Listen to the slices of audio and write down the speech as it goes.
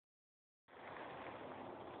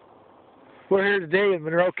We're here today in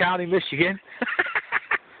Monroe County, Michigan.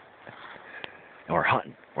 And we're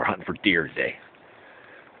hunting. We're hunting for deer today.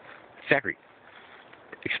 Zachary,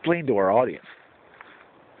 explain to our audience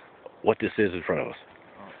what this is in front of us.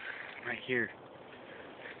 Right here.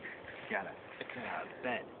 Got it's in a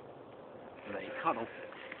bed where they cuddle.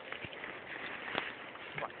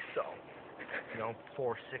 Like so. 4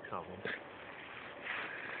 or 6 of them.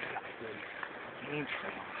 Got a good game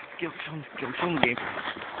trail. Give some game.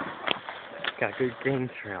 Got a good game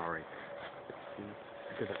trail right there.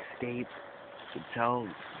 Good escape. You can tell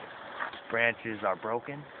branches are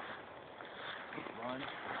broken. Run.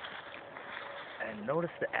 And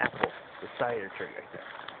notice the apple, the cider tree right there.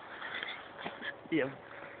 Yeah.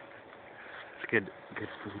 It's good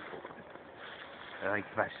food for them. I like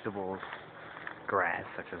vegetables, grass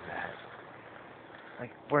such as that.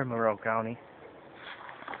 Like, we're in Monroe County.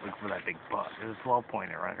 Look for that big buck. There's a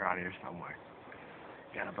 12-pointer right around here somewhere.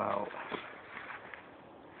 Got about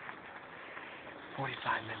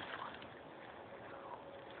 45 minutes left.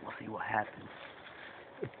 We'll see what happens.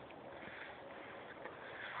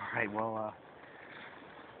 Alright, well,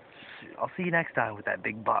 I'll see you next time with that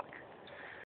big buck.